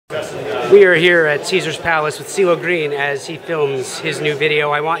We are here at Caesar's Palace with CeeLo Green as he films his new video,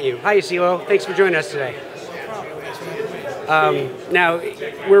 I Want You. Hi, CeeLo. Thanks for joining us today. Now,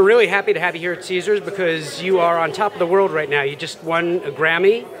 we're really happy to have you here at Caesars because you are on top of the world right now. You just won a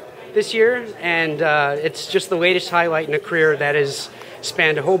Grammy this year, and it's just the latest highlight in a career that has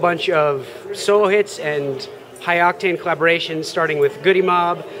spanned a whole bunch of solo hits and high-octane collaborations, starting with Goodie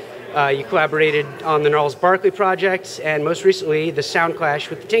Mob. You collaborated on the Gnarls Barkley project, and most recently, the Sound Clash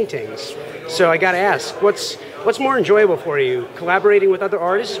with the Ting Tings. So I gotta ask, what's more enjoyable for you, collaborating with other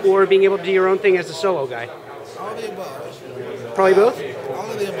artists or being able to do your own thing as a solo guy? All of the above. Probably both?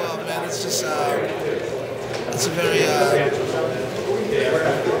 All of the above, man. It's just, it's a very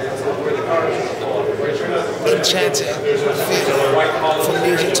enchanting feeling for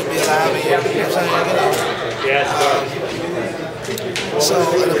music to be alive in you. You know what I'm saying? So,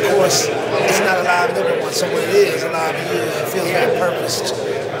 and of course, it's not alive in everyone. So when it is alive in you, it feels very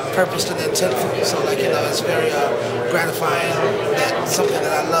purposed and intentful. So, like, it's very gratifying that something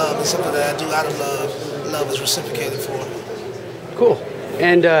that I love and something that I do out of love is reciprocated for. Cool.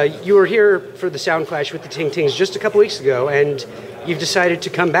 And you were here for the Sound Clash with the Ting Tings just a couple weeks ago, and you've decided to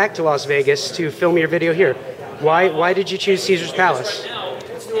come back to Las Vegas to film your video here. Why did you choose Caesar's Palace?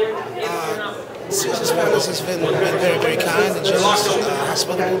 Caesar's Palace has been very, very kind and generous and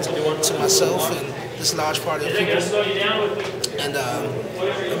hospitable to myself and this large party of people. And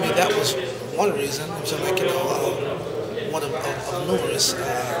that was one reason. So, one of numerous.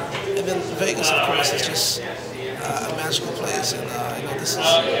 And then Vegas, of course, is just a magical place, and this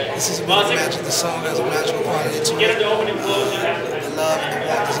is a magic. The song has a magical quality to it. The love and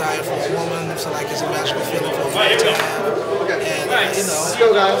the desire for a woman, so it's a magical feeling for a man to have.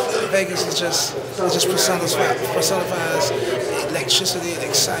 And Vegas is just personifies electricity and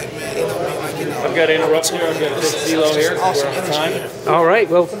excitement. I've got to interrupt here. I've got CeeLo here. Awesome energy here. All right.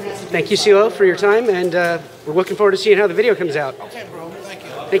 Well, thank you, CeeLo, for your time, and we're looking forward to seeing how the video comes out. Okay, bro. Thank you.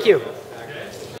 Thank you.